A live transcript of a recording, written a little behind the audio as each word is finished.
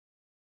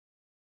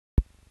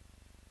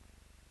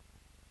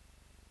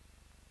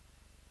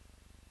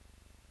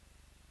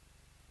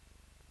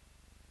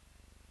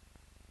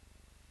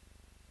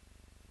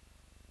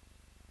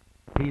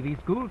WOI-TV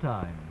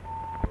Schooltime.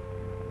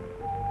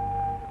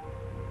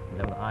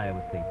 The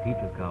Iowa State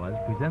Teachers College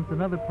presents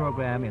another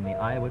program in the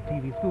Iowa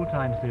TV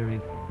Schooltime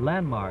series,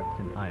 Landmarks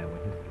in Iowa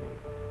History.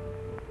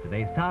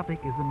 Today's topic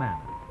is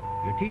Amana.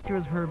 Your teacher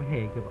is Herb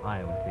Haig of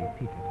Iowa State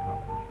Teachers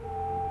College.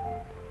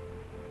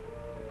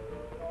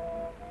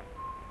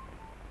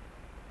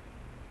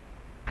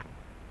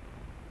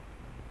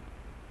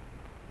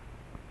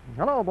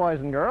 Hello, boys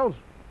and girls.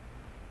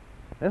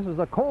 This is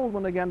a cold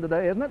one again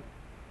today, isn't it?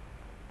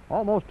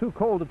 Almost too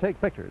cold to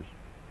take pictures.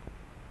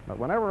 But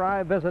whenever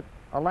I visit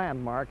a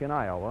landmark in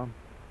Iowa,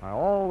 I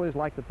always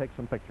like to take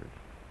some pictures.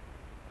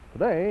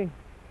 Today,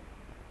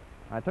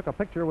 I took a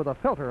picture with a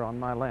filter on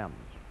my lens.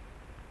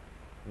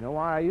 You know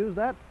why I use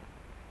that?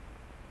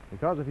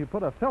 Because if you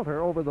put a filter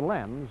over the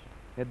lens,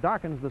 it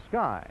darkens the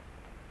sky.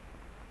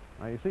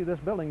 Now you see this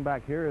building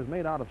back here is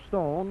made out of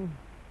stone,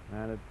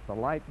 and it's a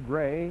light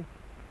gray.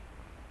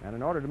 And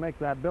in order to make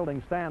that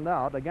building stand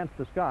out against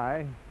the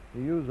sky,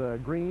 you use a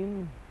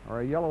green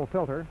or a yellow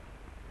filter,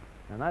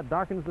 and that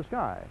darkens the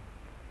sky.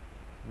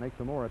 It makes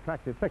a more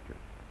attractive picture.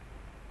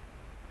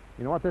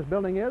 You know what this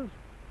building is?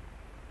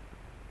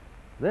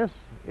 This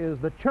is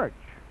the church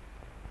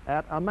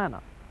at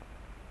Amana.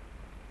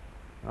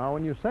 Now,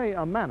 when you say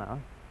Amana,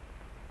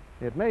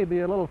 it may be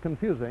a little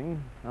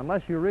confusing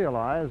unless you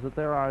realize that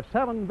there are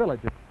 7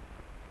 villages,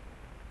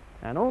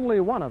 and only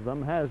one of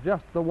them has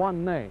just the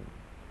one name.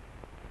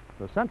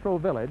 The central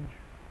village,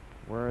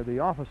 where the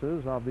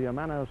offices of the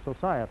Amana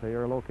Society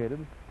are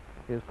located,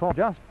 is called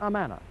just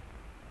Amana.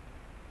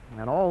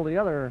 And all the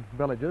other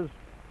villages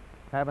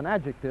have an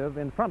adjective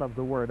in front of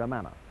the word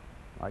Amana,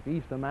 like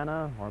East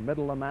Amana, or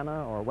Middle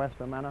Amana, or West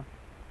Amana.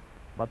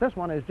 But this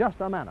one is just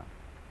Amana.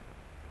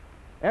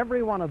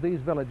 Every one of these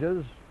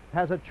villages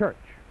has a church.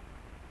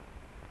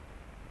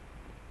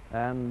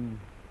 And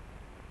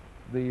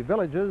the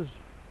villages,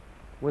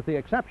 with the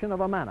exception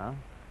of Amana,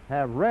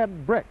 have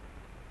red brick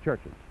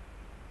churches.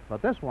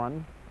 But this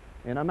one,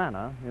 in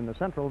Amana, in the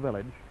central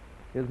village,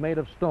 is made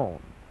of stone.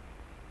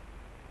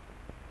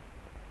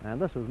 And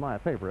this is my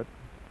favorite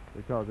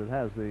because it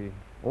has the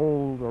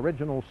old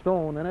original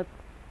stone in it,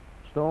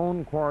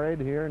 stone quarried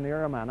here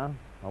near Amana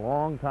a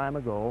long time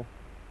ago,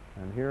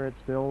 and here it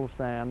still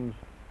stands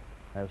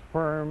as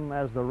firm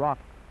as the rock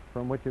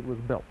from which it was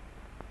built.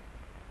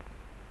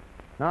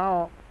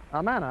 Now,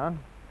 Amana,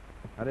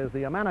 that is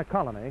the Amana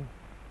Colony,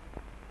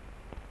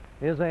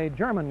 is a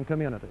German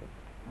community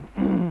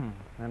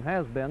and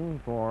has been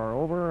for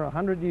over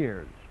 100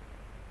 years.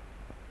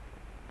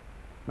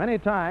 Many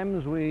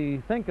times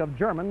we think of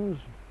Germans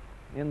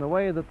in the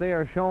way that they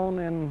are shown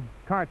in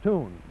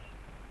cartoons,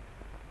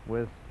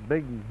 with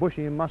big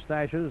bushy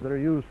mustaches that are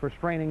used for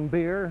straining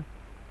beer,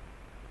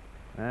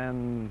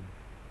 and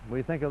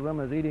we think of them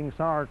as eating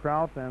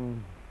sauerkraut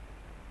and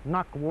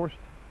knockwurst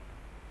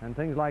and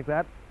things like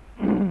that.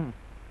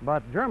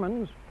 But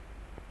Germans,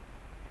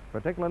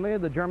 particularly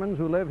the Germans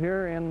who live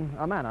here in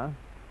Amana,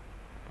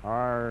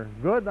 are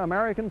good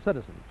American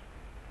citizens.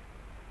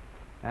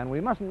 And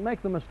we mustn't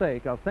make the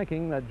mistake of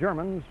thinking that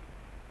Germans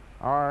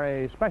are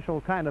a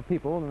special kind of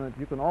people and that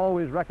you can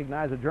always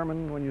recognize a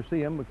German when you see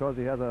him because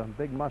he has a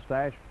big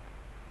mustache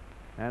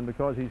and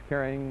because he's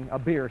carrying a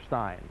beer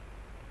stein.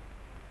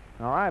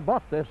 Now, I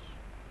bought this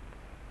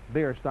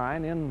beer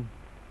stein in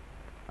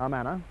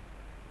Amana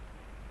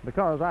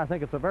because I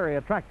think it's a very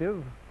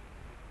attractive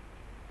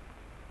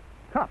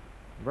cup,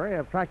 very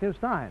attractive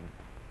stein.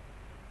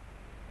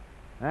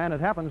 And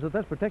it happens that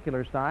this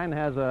particular stein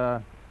has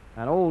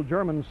an old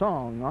German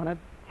song on it.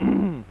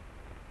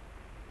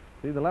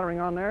 See the lettering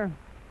on there?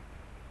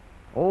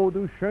 O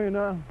du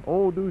schöne,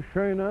 O du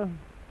schöne,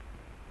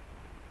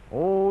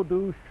 O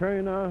du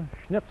schöne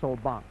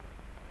Schnitzelbank.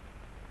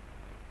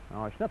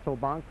 Now, a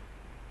Schnitzelbank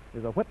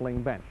is a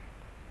whittling bench,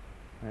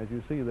 as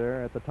you see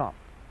there at the top.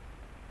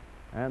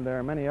 And there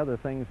are many other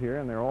things here,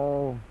 and they're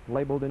all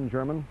labeled in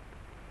German.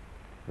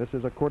 This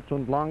is a Kurz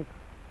und Lang.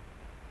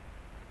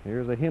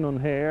 Here's a Hin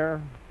und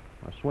Her,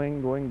 a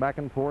swing going back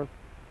and forth.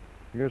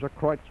 Here's a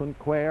Kreuz und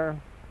Quer,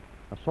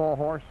 a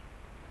sawhorse.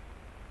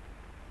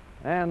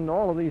 And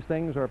all of these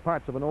things are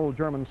parts of an old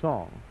German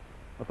song.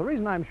 But the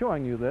reason I'm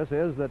showing you this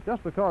is that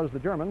just because the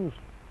Germans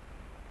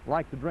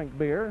like to drink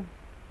beer,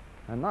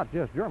 and not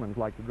just Germans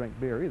like to drink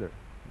beer either,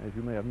 as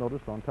you may have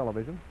noticed on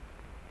television,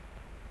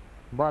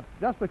 but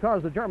just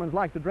because the Germans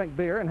like to drink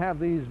beer and have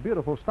these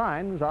beautiful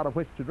steins out of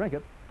which to drink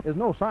it is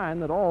no sign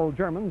that all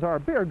Germans are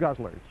beer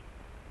guzzlers.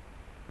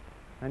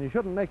 And you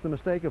shouldn't make the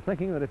mistake of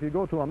thinking that if you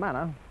go to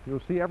Amana,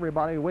 you'll see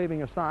everybody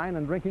waving a stein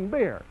and drinking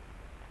beer.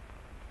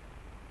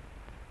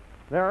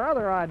 There are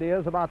other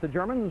ideas about the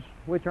Germans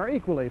which are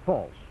equally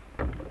false.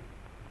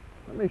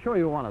 Let me show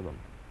you one of them.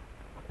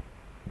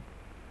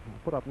 I'll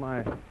put up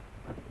my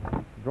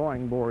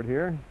drawing board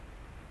here.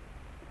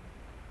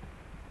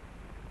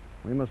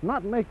 We must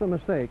not make the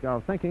mistake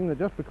of thinking that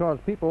just because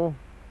people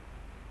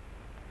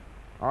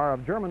are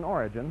of German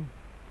origin,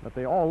 that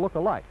they all look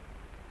alike.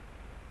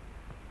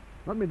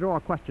 Let me draw a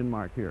question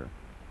mark here.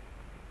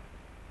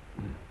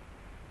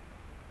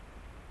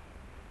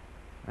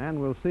 and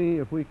we'll see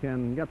if we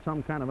can get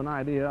some kind of an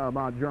idea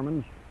about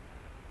Germans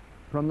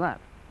from that.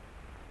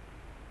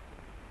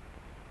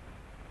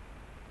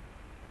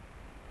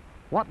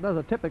 What does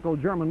a typical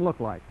German look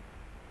like?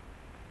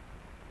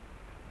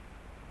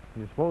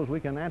 You suppose we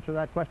can answer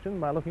that question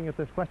by looking at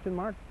this question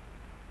mark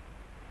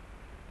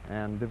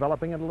and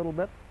developing it a little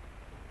bit?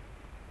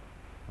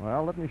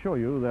 Well, let me show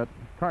you that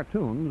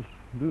cartoons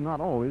do not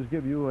always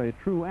give you a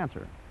true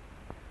answer,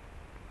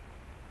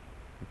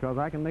 because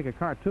I can make a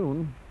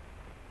cartoon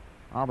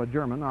of a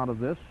German out of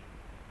this,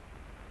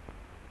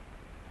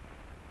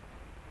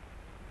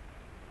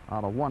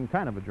 out of one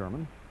kind of a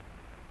German,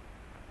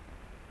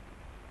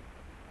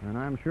 and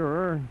I'm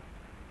sure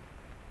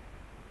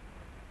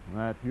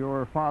that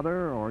your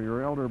father or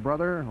your elder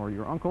brother or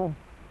your uncle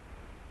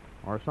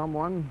or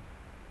someone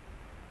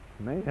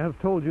may have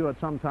told you at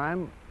some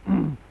time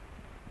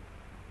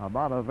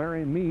about a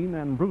very mean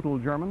and brutal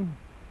German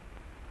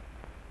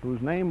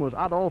whose name was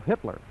Adolf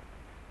Hitler,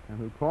 and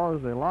who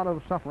caused a lot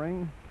of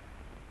suffering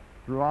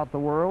throughout the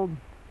world.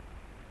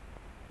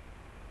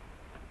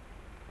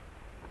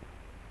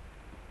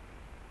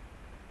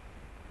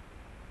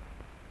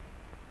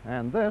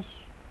 And this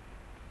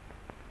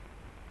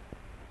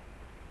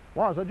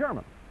was a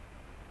German.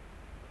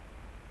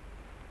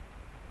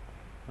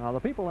 Now, the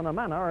people in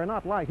Amana are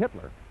not like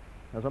Hitler.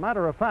 As a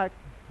matter of fact,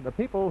 the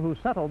people who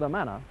settled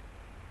Amana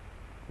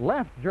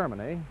left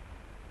Germany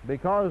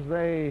because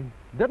they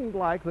didn't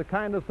like the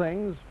kind of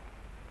things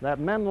that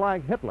men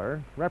like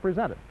Hitler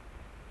represented.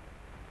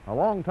 A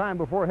long time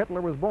before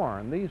Hitler was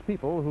born, these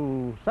people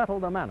who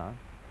settled Amana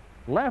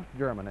left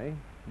Germany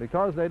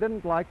because they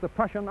didn't like the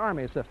Prussian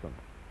army system.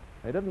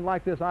 They didn't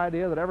like this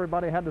idea that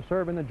everybody had to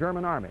serve in the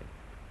German army,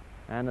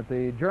 and that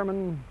the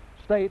German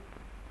state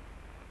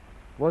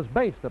was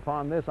based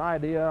upon this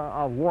idea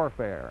of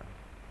warfare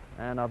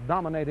and of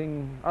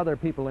dominating other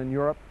people in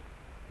Europe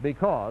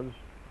because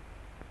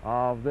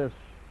of this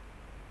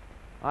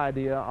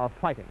idea of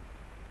fighting.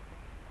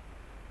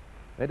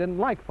 They didn't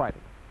like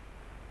fighting.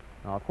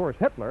 Now, of course,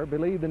 Hitler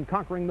believed in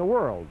conquering the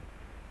world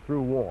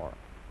through war.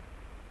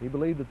 He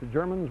believed that the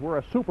Germans were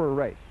a super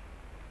race.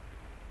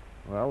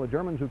 Well, the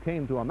Germans who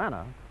came to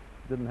Amana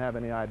didn't have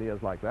any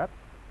ideas like that.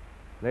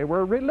 They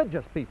were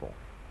religious people.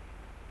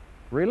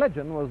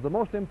 Religion was the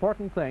most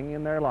important thing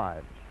in their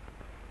lives.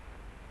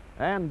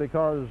 And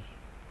because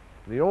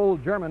the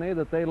old Germany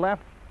that they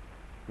left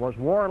was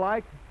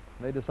warlike,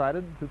 they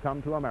decided to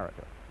come to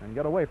America and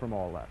get away from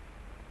all that.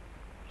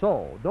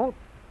 So, don't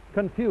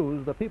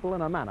confuse the people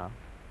in Amana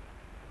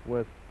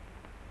with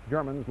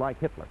Germans like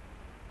Hitler.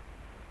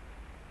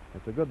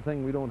 It's a good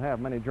thing we don't have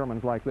many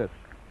Germans like this,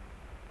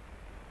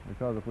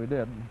 because if we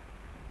did,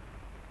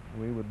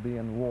 we would be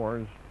in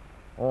wars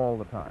all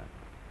the time.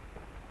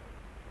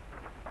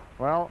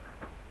 Well,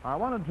 I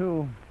wanted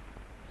to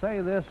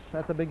say this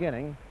at the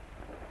beginning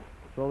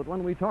so that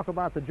when we talk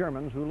about the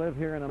Germans who live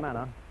here in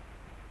Amana,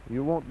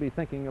 you won't be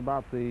thinking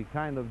about the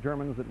kind of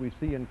Germans that we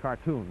see in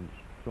cartoons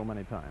so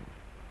many times.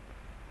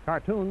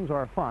 Cartoons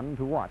are fun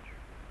to watch,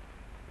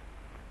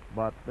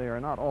 but they are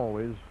not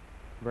always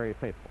very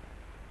faithful.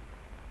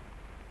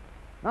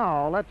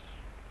 Now, let's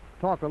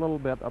talk a little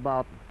bit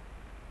about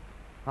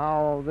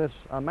how this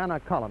Amana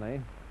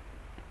colony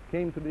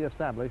came to be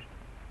established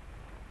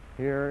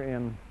here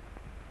in,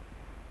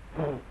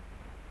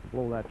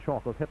 blow that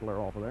chalk of Hitler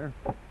off of there,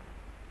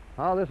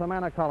 how this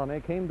Amana colony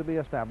came to be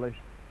established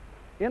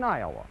in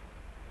Iowa.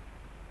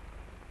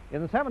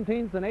 In the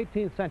 17th and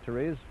 18th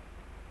centuries,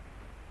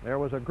 there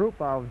was a group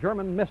of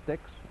German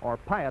mystics or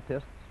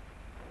pietists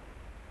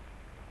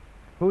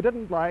who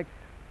didn't like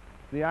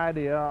the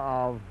idea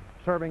of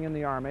serving in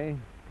the army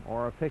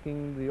or of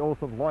taking the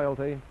oath of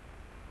loyalty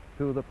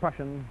to the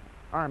Prussian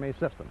army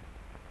system.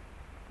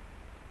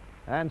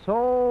 And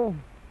so,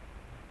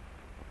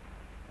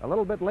 a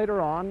little bit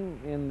later on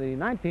in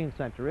the 19th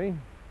century,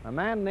 a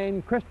man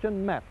named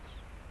Christian Metz,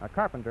 a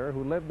carpenter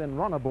who lived in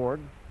Ronneburg,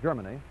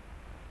 Germany,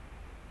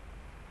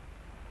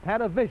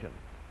 had a vision.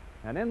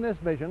 And in this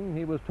vision,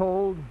 he was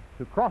told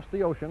to cross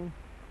the ocean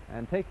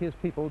and take his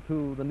people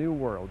to the New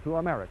World, to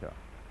America.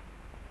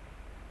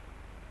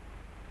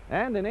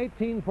 And in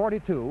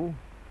 1842,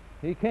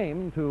 he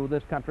came to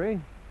this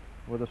country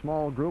with a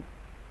small group,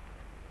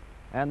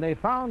 and they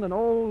found an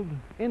old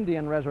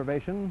Indian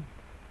reservation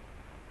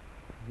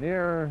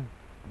near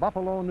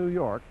Buffalo, New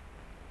York,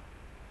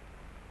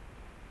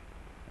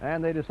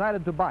 and they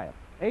decided to buy it.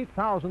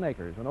 8,000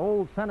 acres, an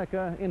old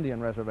Seneca Indian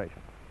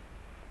reservation.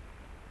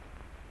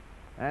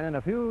 And in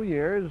a few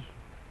years,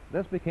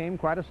 this became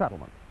quite a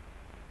settlement.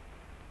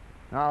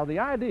 Now, the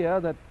idea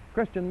that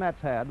Christian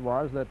Metz had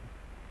was that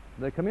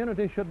the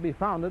community should be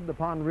founded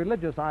upon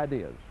religious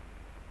ideas,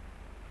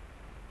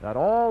 that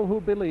all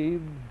who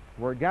believed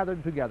were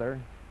gathered together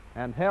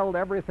and held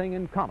everything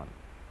in common.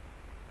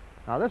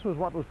 Now, this was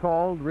what was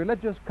called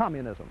religious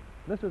communism.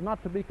 This is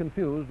not to be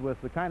confused with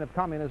the kind of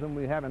communism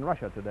we have in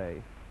Russia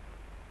today.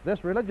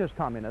 This religious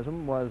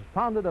communism was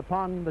founded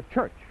upon the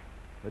church.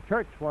 The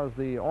church was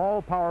the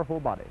all-powerful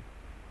body,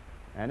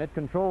 and it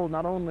controlled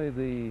not only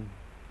the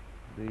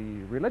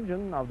the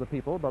religion of the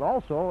people, but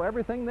also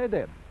everything they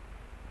did.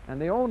 And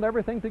they owned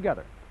everything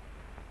together.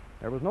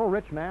 There was no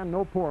rich man,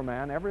 no poor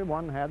man.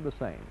 Everyone had the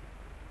same.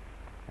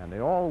 And they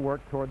all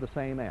worked toward the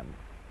same end.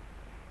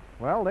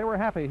 Well, they were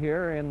happy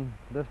here in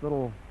this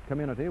little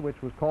community,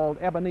 which was called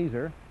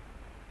Ebenezer.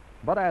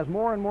 But as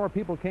more and more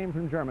people came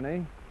from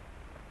Germany,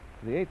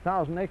 the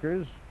 8,000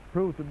 acres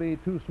proved to be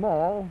too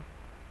small,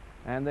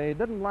 and they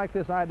didn't like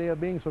this idea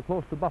of being so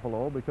close to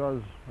Buffalo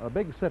because a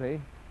big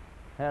city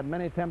had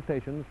many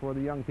temptations for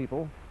the young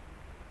people.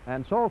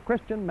 And so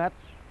Christian Metz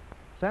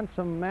sent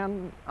some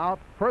men out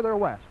further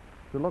west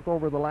to look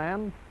over the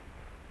land.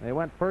 They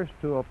went first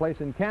to a place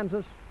in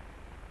Kansas,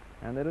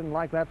 and they didn't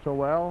like that so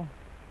well,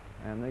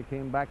 and they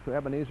came back to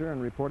Ebenezer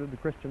and reported to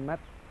Christian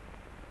Metz.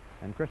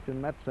 And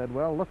Christian Metz said,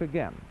 well, look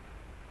again.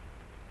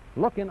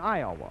 Look in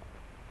Iowa.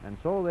 And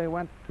so they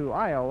went to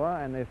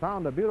Iowa, and they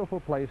found a beautiful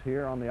place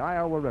here on the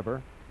Iowa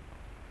River,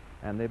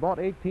 and they bought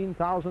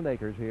 18,000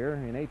 acres here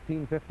in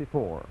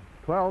 1854,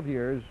 12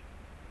 years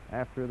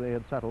after they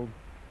had settled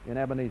in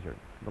Ebenezer.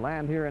 The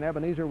land here in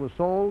Ebenezer was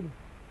sold,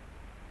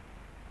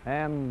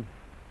 and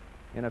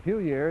in a few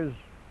years,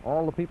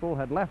 all the people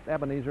had left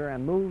Ebenezer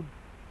and moved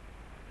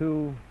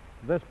to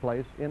this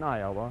place in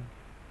Iowa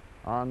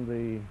on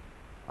the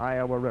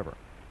Iowa River.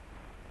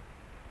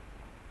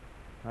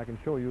 I can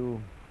show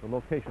you the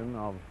location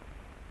of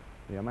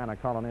the Amana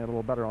colony a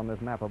little better on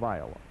this map of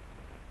Iowa.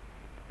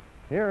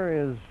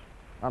 Here is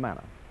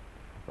Amana.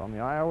 It's on the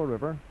Iowa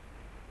River,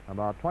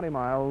 about 20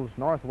 miles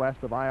northwest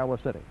of Iowa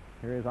City.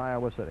 Here is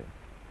Iowa City,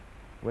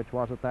 which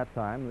was at that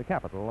time the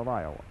capital of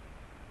Iowa.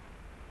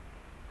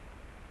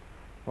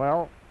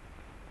 Well,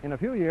 in a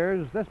few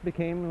years, this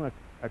became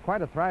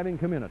quite a thriving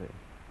community.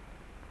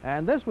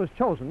 And this was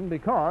chosen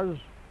because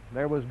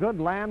there was good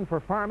land for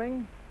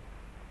farming,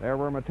 there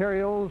were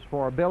materials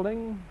for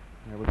building,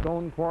 there was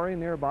stone quarry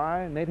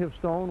nearby, native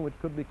stone which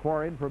could be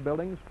quarried for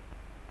buildings,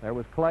 there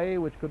was clay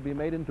which could be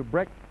made into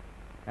brick,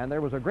 and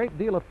there was a great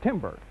deal of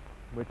timber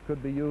which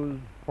could be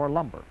used for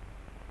lumber.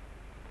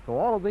 So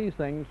all of these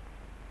things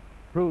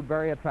proved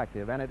very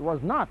attractive, and it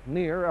was not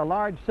near a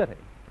large city.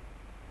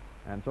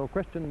 And so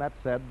Christian Metz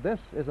said, this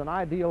is an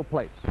ideal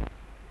place.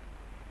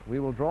 We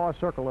will draw a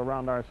circle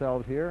around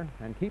ourselves here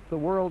and keep the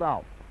world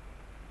out,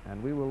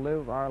 and we will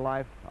live our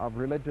life of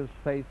religious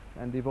faith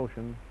and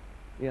devotion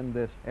in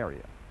this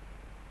area.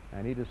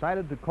 And he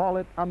decided to call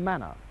it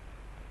Amana,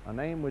 a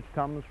name which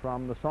comes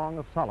from the Song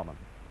of Solomon.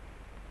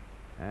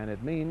 And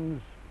it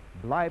means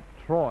bleib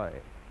treu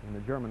in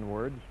the German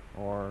words,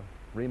 or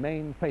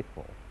remain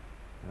faithful.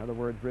 In other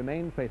words,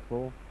 remain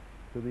faithful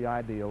to the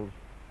ideals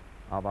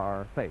of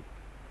our faith.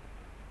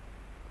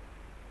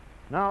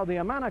 Now, the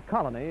Amana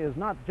colony is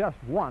not just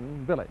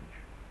one village.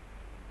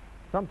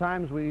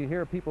 Sometimes we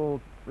hear people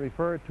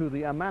refer to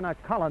the Amana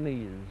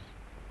colonies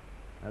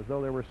as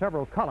though there were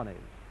several colonies.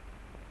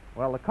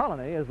 Well, the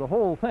colony is the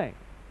whole thing.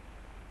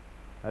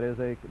 That is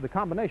the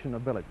combination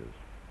of villages.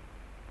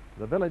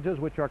 The villages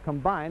which are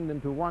combined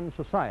into one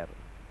society.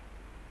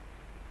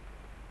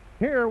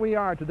 Here we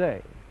are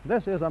today.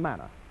 This is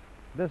Amana.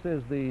 This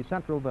is the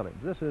central village.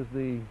 This is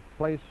the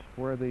place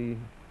where the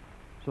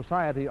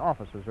society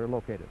offices are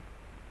located.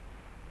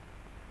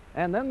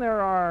 And then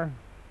there are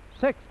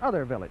 6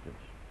 other villages,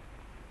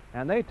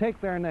 and they take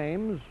their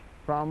names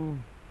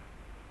from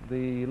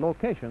the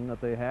location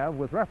that they have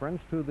with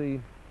reference to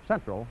the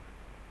central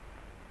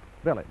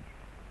village.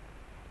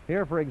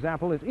 Here, for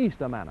example, is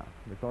East Amana,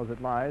 because it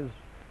lies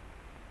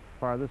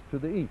farthest to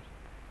the east.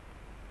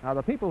 Now,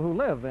 the people who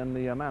live in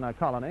the Amana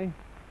colony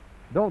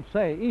don't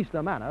say East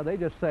Amana, they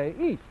just say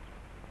East.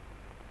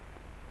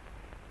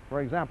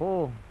 For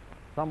example,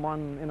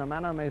 someone in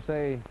Amana may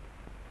say,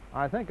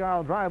 I think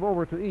I'll drive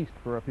over to East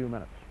for a few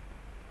minutes.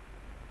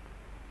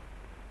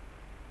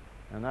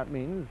 And that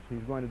means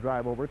he's going to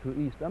drive over to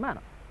East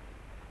Amana.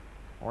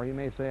 Or he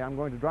may say, I'm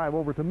going to drive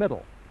over to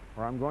Middle,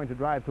 or I'm going to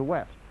drive to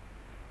West.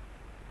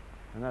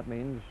 And that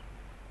means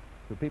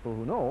to people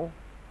who know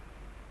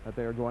that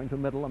they are going to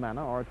Middle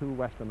Amana or to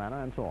West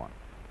Amana and so on.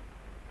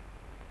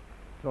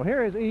 So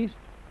here is East,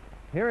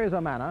 here is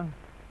Amana,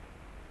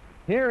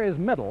 here is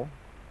Middle,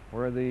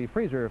 where the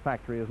freezer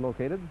factory is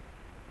located.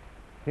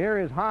 Here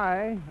is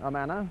High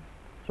Amana,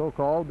 so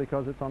called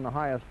because it's on the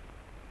highest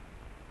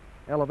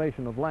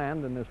elevation of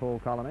land in this whole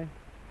colony.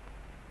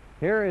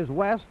 Here is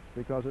West,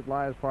 because it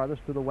lies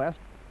farthest to the west.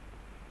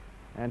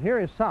 And here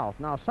is South.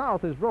 Now,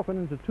 South is broken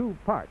into 2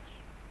 parts.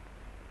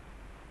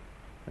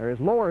 There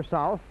is Lower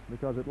South,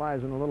 because it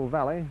lies in a little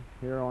valley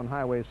here on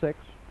Highway 6.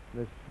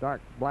 This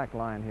dark black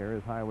line here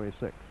is Highway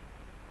 6.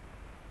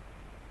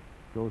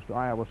 Goes to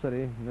Iowa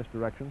City in this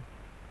direction,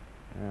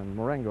 and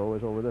Marengo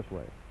is over this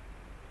way.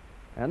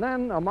 And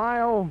then a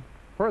mile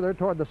further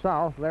toward the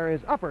south, there is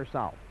Upper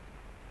South.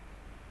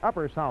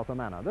 Upper South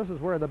Amana. This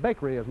is where the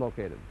bakery is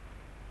located.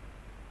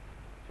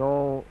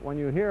 So when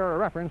you hear a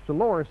reference to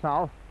Lower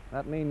South,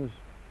 that means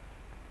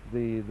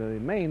the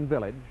main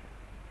village,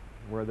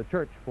 where the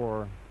church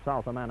for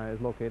South Amana is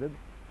located,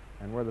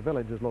 and where the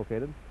village is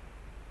located.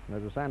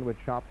 There's a sandwich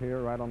shop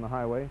here right on the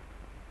highway.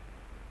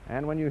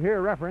 And when you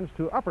hear reference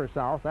to Upper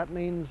South, that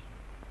means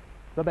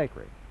the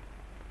bakery.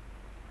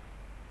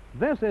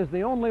 This is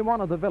the only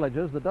one of the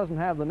villages that doesn't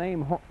have the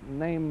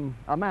name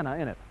Amana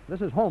in it.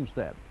 This is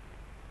Homestead.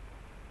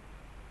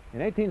 In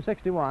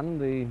 1861,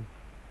 the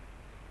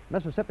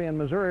Mississippi and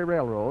Missouri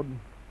Railroad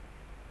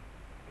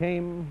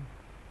came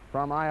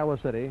from Iowa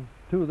City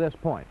to this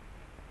point.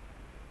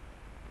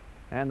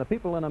 And the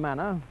people in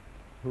Amana,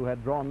 who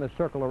had drawn this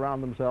circle around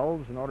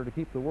themselves in order to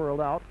keep the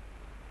world out,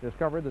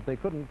 discovered that they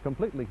couldn't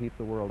completely keep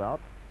the world out.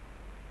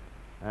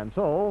 And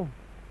so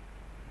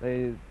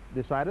they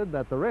decided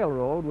that the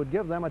railroad would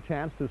give them a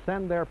chance to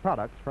send their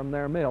products from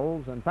their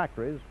mills and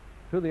factories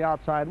to the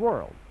outside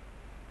world.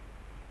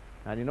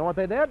 And you know what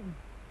they did?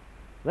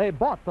 They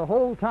bought the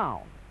whole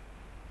town.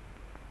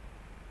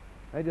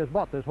 They just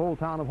bought this whole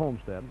town of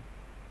Homestead,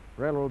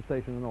 railroad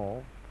station and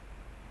all,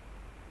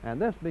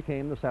 and this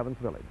became the 7th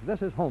village.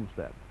 This is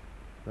Homestead.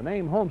 The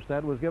name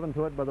Homestead was given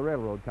to it by the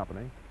railroad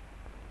company,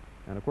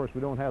 and of course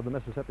we don't have the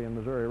Mississippi and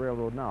Missouri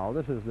Railroad now.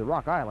 This is the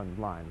Rock Island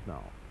lines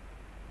now,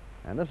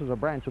 and this is a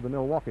branch of the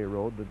Milwaukee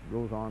Road that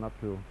goes on up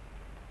to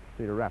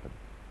Cedar Rapids.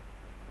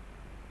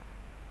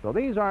 So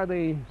these are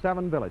the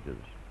 7 villages: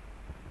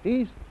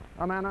 East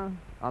Amana,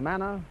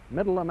 Amana,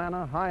 Middle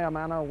Amana, High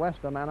Amana, West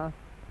Amana,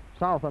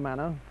 South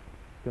Amana,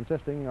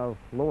 consisting of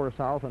Lower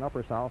South and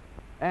Upper South,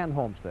 and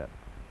Homestead.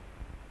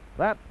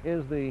 That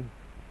is the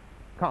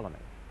colony.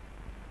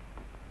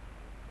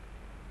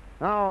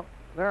 Now,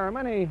 there are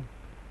many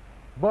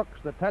books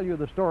that tell you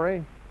the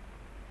story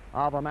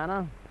of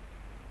Amana.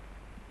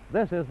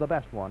 This is the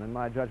best one, in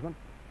my judgment.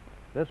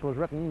 This was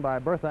written by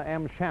Bertha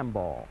M.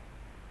 Shambaugh,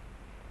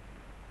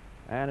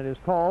 and it is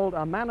called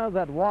Amana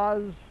That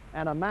Was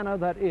and Amana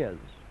That Is.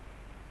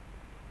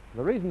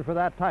 The reason for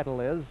that title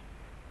is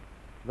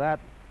that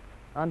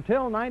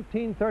until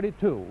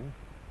 1932,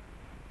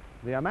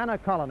 the Amana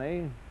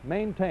colony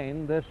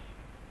maintained this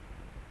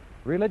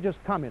religious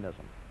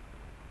communism.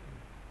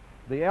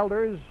 The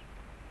elders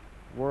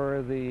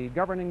were the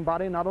governing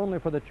body not only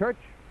for the church,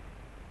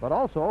 but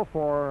also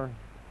for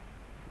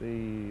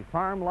the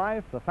farm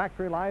life, the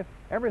factory life,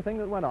 everything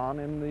that went on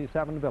in the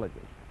 7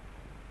 villages.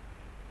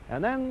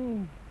 And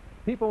then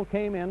people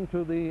came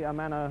into the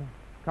Amana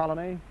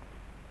colony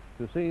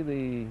to see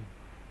the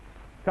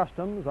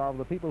customs of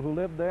the people who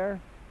lived there.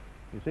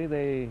 You see,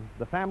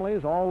 the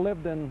families all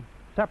lived in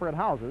separate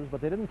houses, but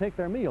they didn't take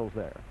their meals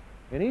there.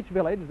 In each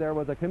village there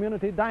was a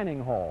community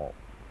dining hall,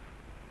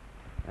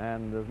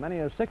 and as many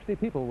as 60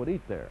 people would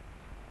eat there.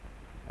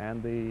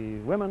 And the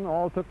women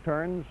all took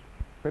turns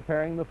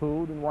preparing the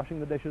food and washing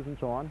the dishes and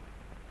so on,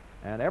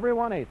 and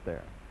everyone ate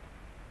there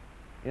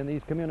in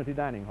these community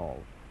dining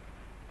halls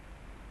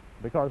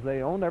because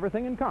they owned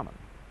everything in common.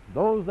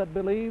 Those that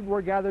believed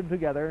were gathered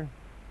together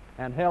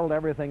and held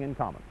everything in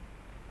common.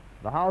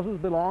 The houses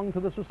belonged to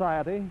the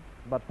society,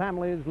 but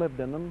families lived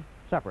in them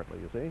separately,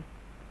 you see.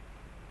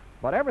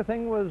 But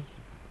everything was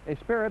a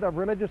spirit of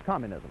religious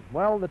communism.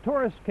 Well, the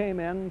tourists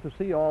came in to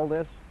see all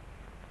this.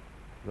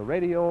 The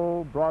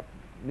radio brought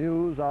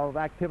news of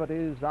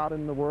activities out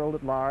in the world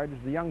at large.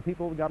 The young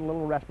people got a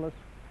little restless.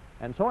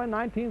 And so in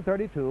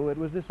 1932, it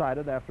was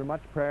decided, after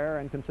much prayer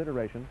and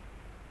consideration,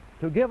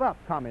 to give up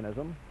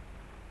communism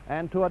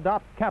and to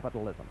adopt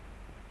capitalism.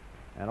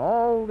 And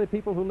all the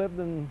people who lived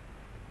in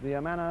the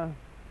Amana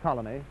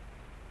colony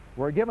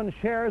were given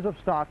shares of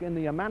stock in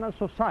the Amana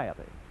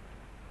Society.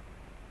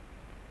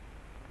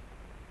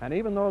 And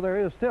even though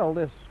there is still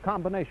this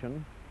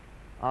combination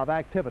of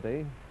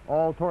activity,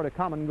 all toward a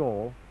common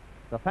goal,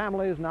 the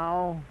families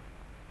now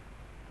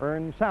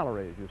earn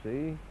salaries, you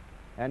see,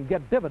 and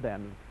get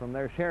dividends from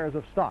their shares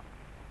of stock.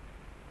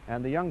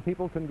 And the young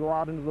people can go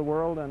out into the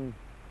world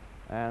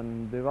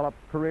and develop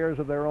careers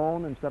of their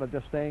own instead of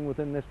just staying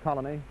within this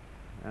colony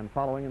and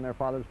following in their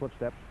father's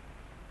footsteps.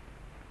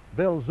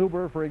 Bill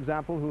Zuber, for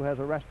example, who has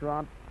a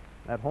restaurant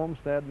at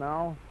Homestead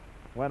now,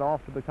 went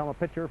off to become a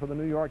pitcher for the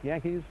New York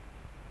Yankees,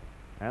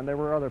 and there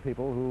were other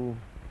people who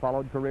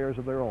followed careers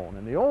of their own.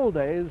 In the old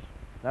days,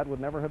 that would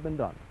never have been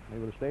done. They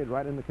would have stayed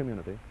right in the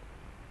community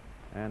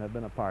and have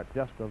been a part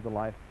just of the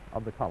life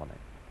of the colony.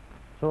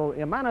 So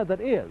Amana That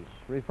Is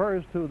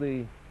refers to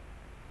the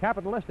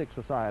capitalistic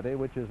society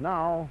which is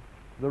now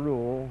the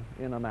rule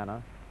in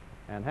Amana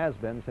and has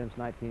been since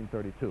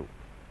 1932.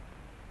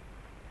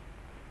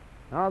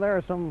 Now there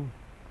are some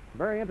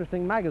very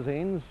interesting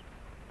magazines.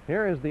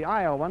 Here is the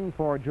Iowan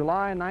for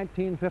July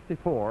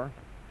 1954,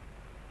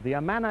 the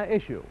Amana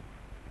issue.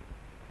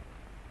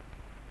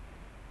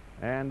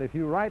 And if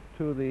you write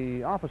to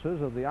the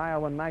offices of the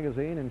Iowan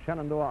magazine in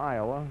Shenandoah,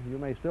 Iowa, you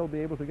may still be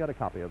able to get a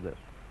copy of this.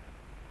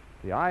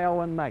 The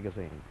Iowan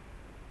magazine.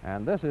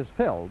 And this is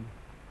filled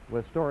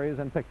with stories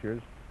and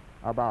pictures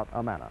about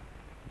Amana.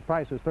 The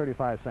price is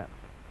 35 cents.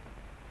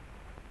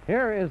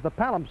 Here is the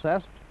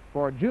palimpsest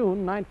for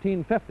June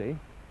 1950,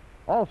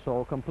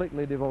 also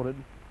completely devoted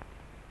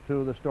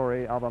to the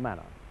story of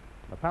Amana.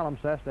 The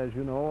palimpsest, as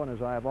you know, and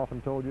as I have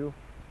often told you,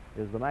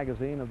 is the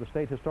magazine of the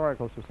State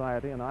Historical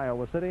Society in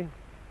Iowa City,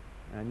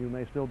 and you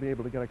may still be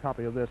able to get a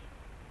copy of this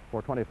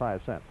for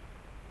 25 cents.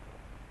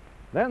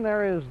 Then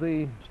there is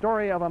the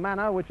story of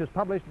Amana, which is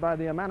published by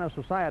the Amana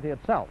Society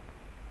itself.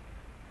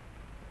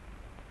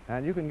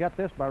 And you can get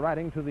this by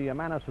writing to the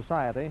Amana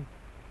Society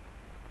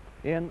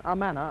in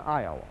Amana,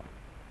 Iowa,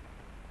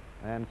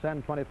 and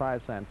send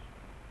 25 cents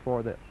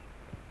for this.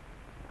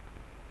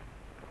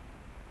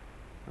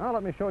 Now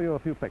let me show you a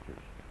few pictures.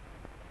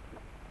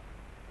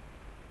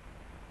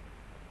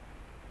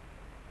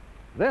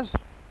 This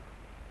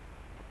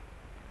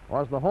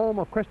was the home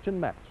of Christian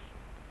Metz,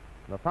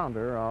 the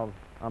founder of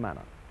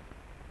Amana.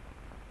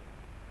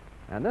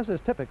 And this is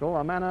typical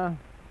Amana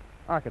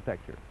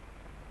architecture,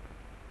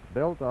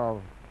 built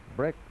of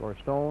brick or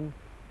stone,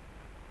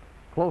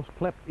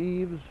 close-clipped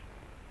eaves,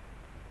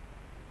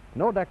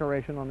 no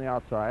decoration on the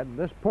outside.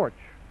 This porch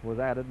was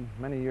added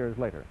many years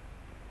later.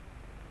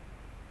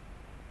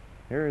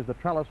 Here is the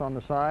trellis on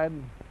the side.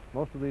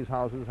 Most of these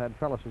houses had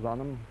trellises on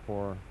them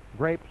for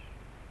grapes.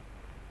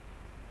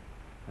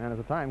 And at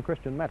the time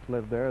Christian Metz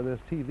lived there, this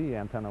TV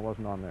antenna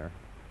wasn't on there.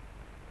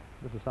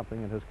 This is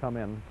something that has come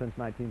in since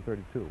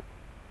 1932.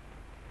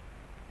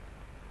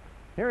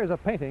 Here is a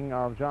painting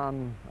of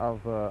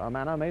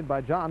Amana made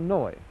by John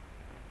Noe,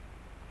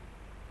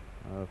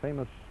 a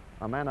famous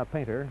Amana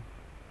painter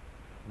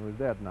who is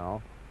dead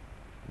now.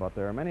 But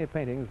there are many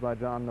paintings by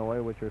John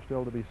Noe which are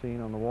still to be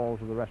seen on the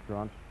walls of the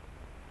restaurants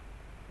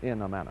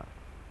in Amana.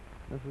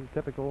 This is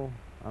typical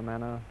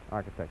Amana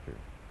architecture.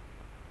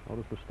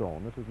 Notice the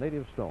stone. This is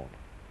native stone.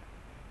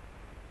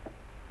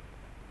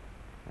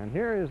 And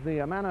here is the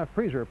Amana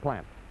freezer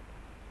plant.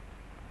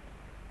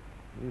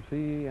 You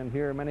see and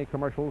hear many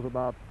commercials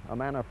about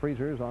Amana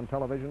freezers on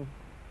television.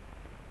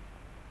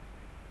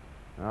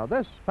 Now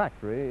this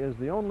factory is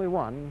the only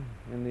one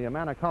in the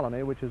Amana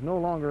colony which is no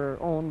longer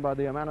owned by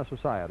the Amana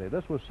Society.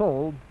 This was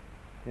sold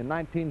in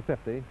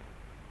 1950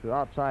 to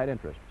outside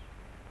interests,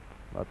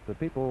 but the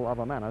people of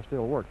Amana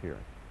still work here.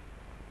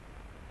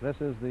 This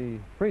is the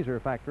freezer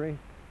factory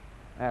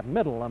at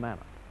Middle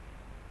Amana.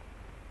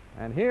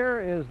 And here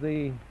is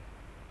the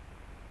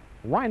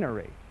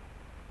winery.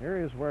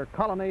 Here is where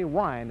colony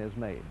wine is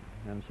made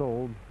and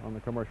sold on the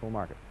commercial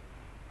market.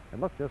 It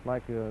looks just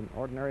like an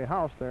ordinary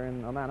house there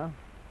in Amana,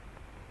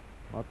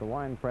 but the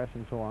wine press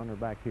and so on are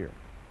back here.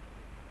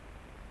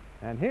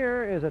 And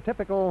here is a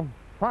typical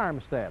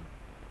farmstead.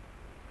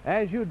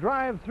 As you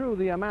drive through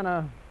the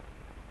Amana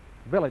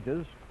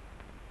villages,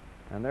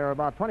 and there are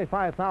about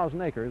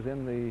 25,000 acres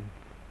in the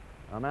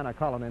Amana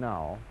colony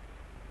now,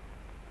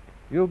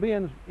 you'll be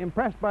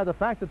impressed by the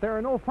fact that there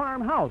are no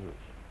farmhouses.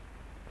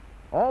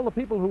 All the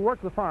people who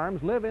work the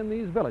farms live in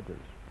these villages,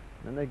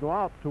 and they go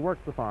out to work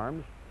the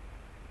farms,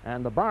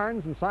 and the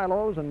barns and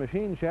silos and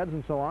machine sheds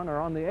and so on are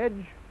on the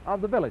edge of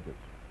the villages.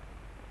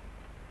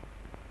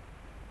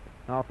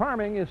 Now,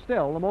 farming is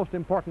still the most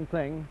important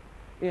thing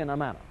in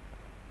Amana.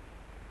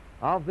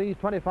 Of these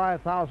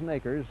 25,000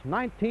 acres,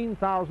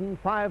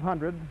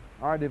 19,500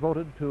 are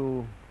devoted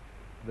to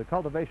the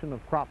cultivation of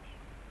crops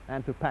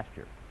and to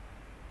pasture.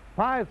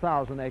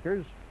 5,000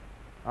 acres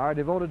are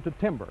devoted to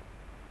timber,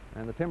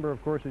 and the timber,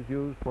 of course, is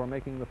used for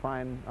making the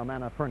fine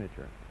Amana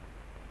furniture.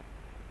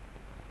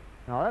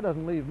 Now, that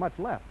doesn't leave much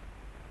left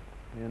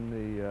in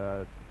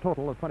the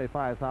total of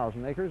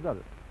 25,000 acres, does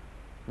it?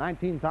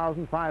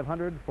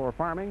 19,500 for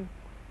farming,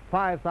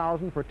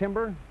 5,000 for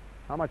timber.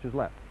 How much is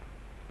left?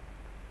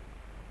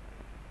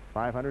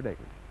 500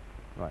 acres.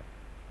 Right.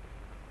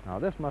 Now,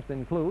 this must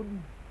include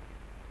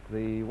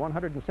the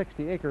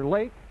 160-acre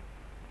lake,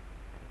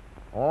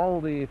 all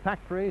the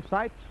factory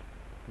sites,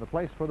 the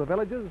place for the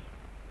villages,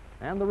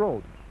 and the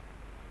roads.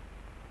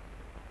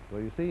 So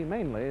you see,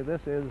 mainly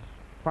this is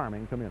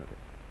farming community.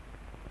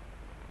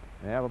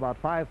 They have about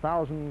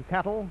 5,000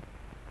 cattle.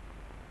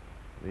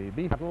 The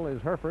beef cattle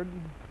is Hereford.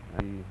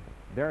 The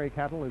dairy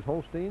cattle is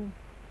Holstein.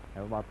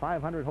 They have about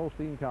 500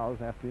 Holstein cows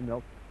that have to be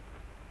milked.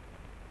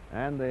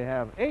 And they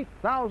have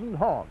 8,000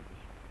 hogs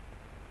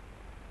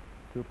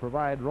to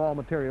provide raw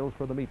materials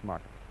for the meat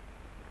market.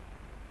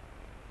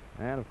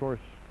 And of course,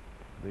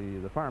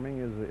 the farming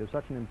is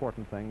such an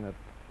important thing that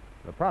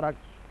the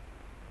products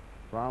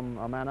from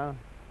Amana,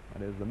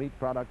 that is the meat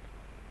products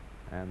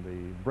and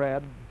the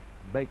bread,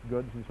 baked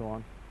goods and so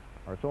on,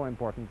 are so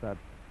important that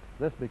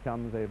this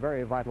becomes a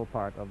very vital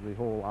part of the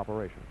whole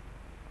operation.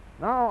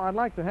 Now I'd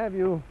like to have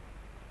you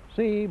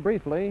see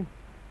briefly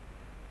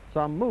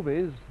some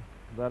movies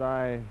that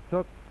I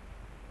took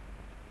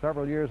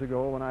several years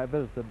ago when I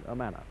visited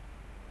Amana.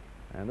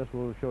 And this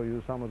will show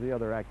you some of the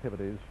other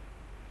activities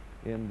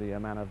in the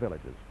Amana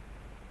villages.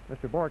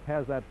 Mr. Bork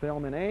has that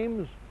film in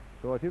Ames,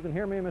 so if you can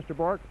hear me, Mr.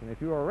 Bork, and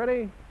if you are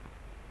ready,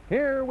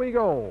 here we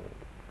go.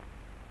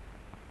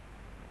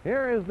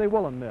 Here is the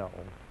woolen mill.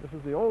 This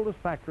is the oldest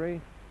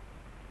factory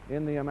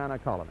in the Amana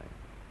colony.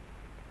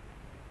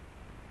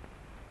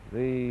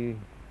 The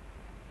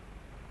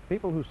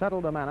people who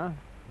settled Amana,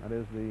 that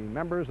is the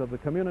members of the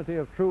Community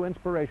of True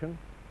Inspiration,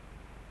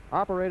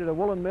 operated a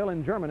woolen mill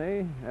in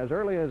Germany as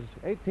early as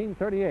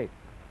 1838.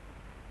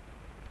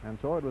 And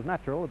so it was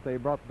natural that they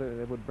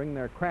would bring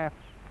their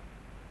crafts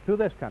to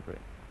this country.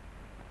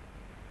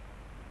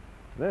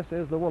 This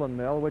is the woolen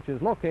mill, which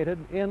is located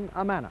in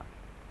Amana,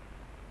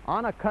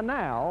 on a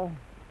canal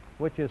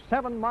which is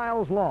 7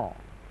 miles long,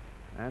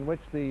 and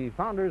which the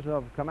founders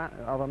of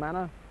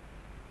Amana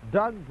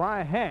dug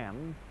by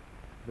hand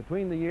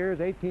between the years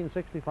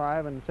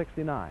 1865 and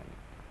 69.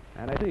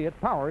 And I see it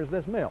powers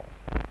this mill,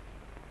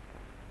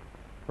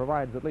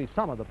 provides at least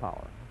some of the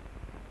power.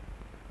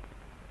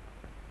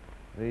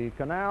 The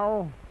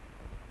canal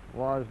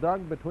was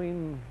dug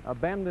between a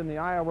bend in the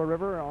Iowa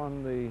River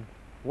on the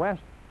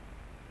west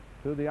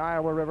to the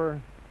Iowa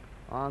River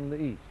on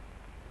the east.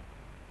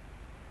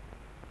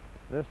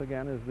 This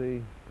again is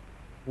the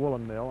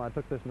woolen mill. I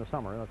took this in the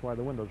summer, that's why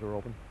the windows are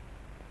open.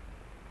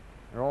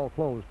 They're all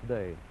closed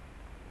today.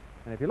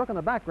 And if you look in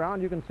the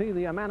background, you can see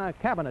the Amana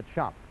cabinet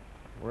shop,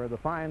 where the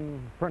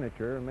fine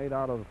furniture made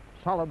out of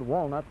solid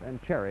walnut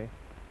and cherry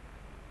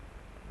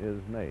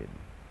is made.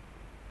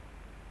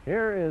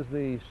 Here is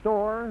the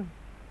store,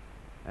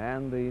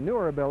 and the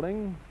newer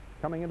building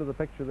coming into the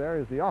picture there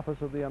is the office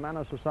of the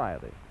Amana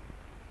Society.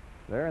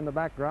 There in the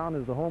background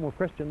is the home of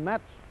Christian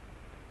Metz,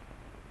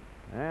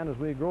 and as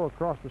we go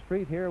across the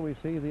street here we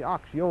see the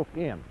Ox Yoke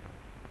Inn.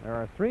 There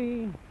are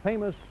 3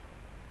 famous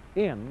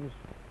inns,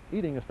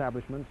 eating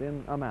establishments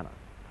in Amana: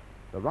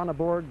 the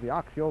Runaboard, the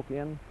Ox Yoke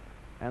Inn,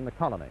 and the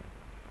Colony.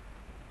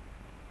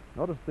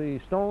 Notice the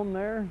stone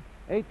there,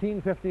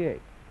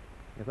 1858.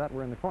 If that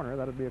were in the corner,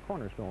 that would be a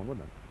cornerstone,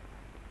 wouldn't it?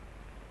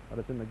 But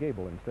it's in the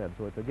gable instead,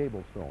 so it's a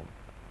gable stone.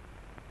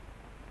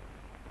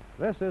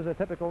 This is a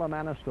typical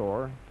Amana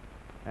store,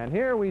 and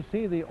here we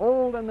see the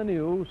old and the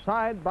new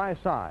side by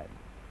side.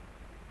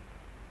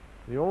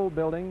 The old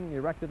building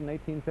erected in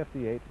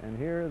 1858, and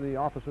here the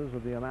offices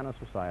of the Amana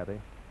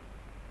Society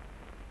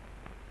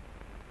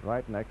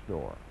right next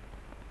door.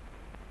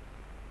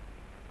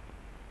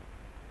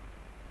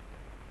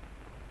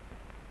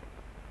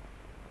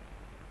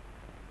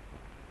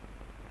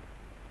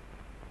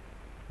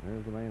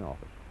 There's the main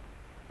office.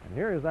 And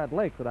here is that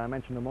lake that I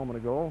mentioned a moment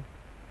ago.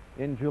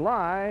 In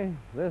July,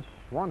 this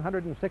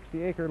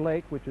 160-acre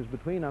lake, which is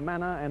between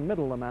Amana and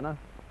Middle Amana,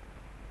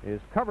 is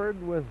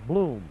covered with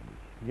blooms,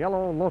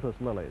 yellow lotus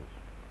lilies.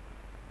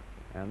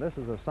 And this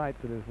is a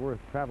sight that is worth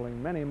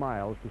traveling many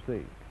miles to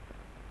see.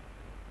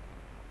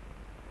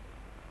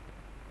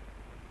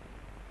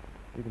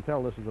 You can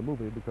tell this is a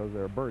movie because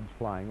there are birds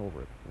flying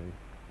over it. See?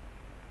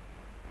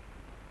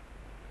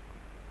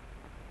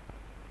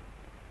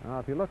 Now,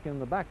 if you look in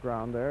the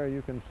background there,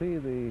 you can see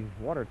the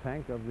water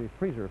tank of the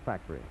freezer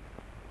factory.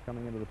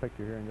 Coming into the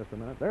picture here in just a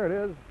minute. There it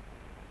is.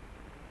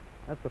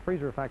 That's the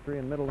freezer factory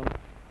in Middle.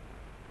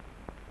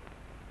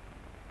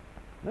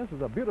 This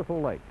is a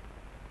beautiful lake.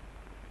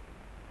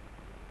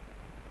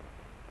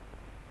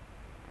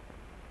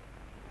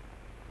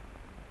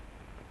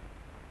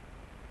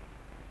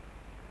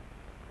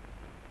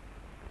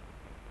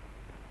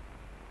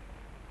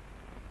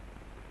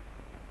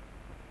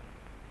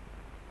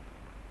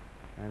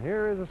 And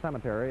here is a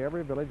cemetery.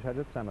 Every village has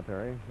its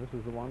cemetery. This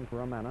is the one for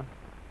Amana.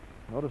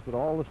 Notice that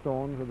all the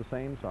stones are the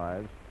same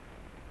size,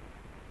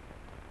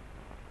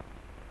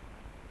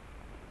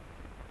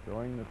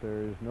 showing that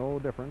there is no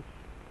difference.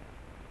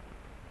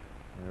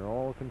 They're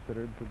all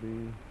considered to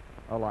be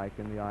alike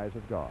in the eyes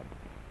of God.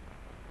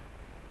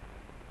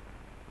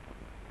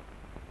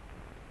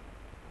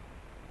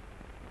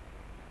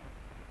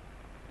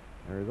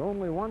 There is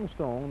only one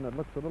stone that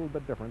looks a little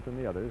bit different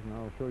than the others, and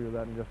I'll show you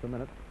that in just a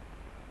minute.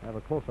 I have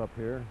a close-up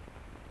here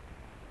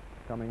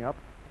coming up.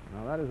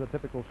 Now that is a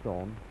typical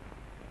stone.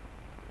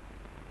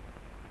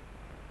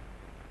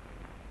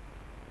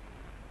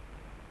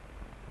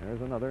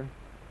 There's another.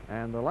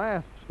 And the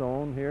last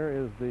stone here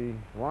is the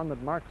one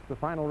that marks the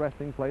final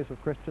resting place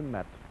of Christian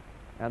Metz,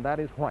 and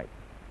that is white.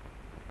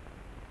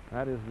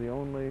 That is the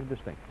only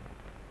distinction.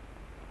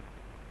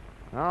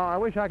 Now, I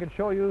wish I could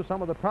show you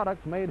some of the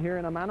products made here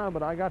in Amana,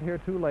 but I got here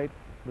too late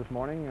this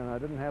morning, and I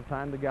didn't have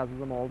time to gather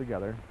them all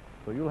together.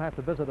 So you'll have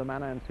to visit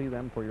Amana and see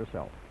them for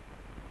yourself.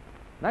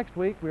 Next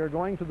week, we are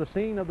going to the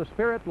scene of the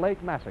Spirit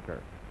Lake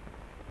Massacre.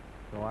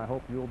 So I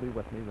hope you'll be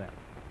with me then.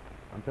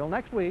 Until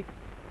next week,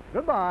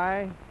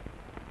 goodbye.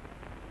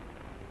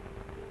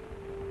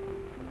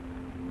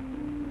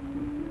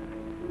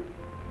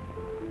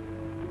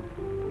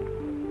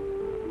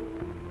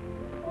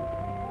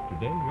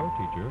 Today, your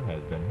teacher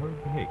has been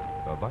Herb Hake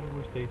of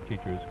Iowa State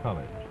Teachers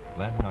College.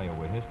 Latin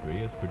Iowa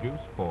History is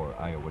produced for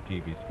Iowa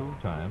TV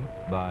Schooltime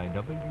by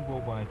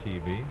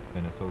WOI-TV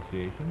in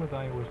association with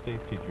Iowa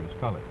State Teachers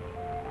College.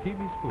 TV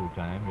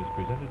Schooltime is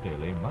presented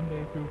daily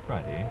Monday through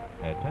Friday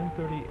at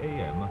 10:30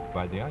 a.m.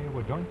 by the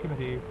Iowa Joint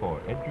Committee for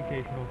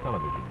Educational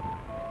Television.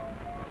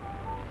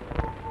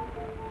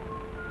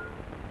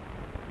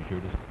 Be sure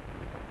to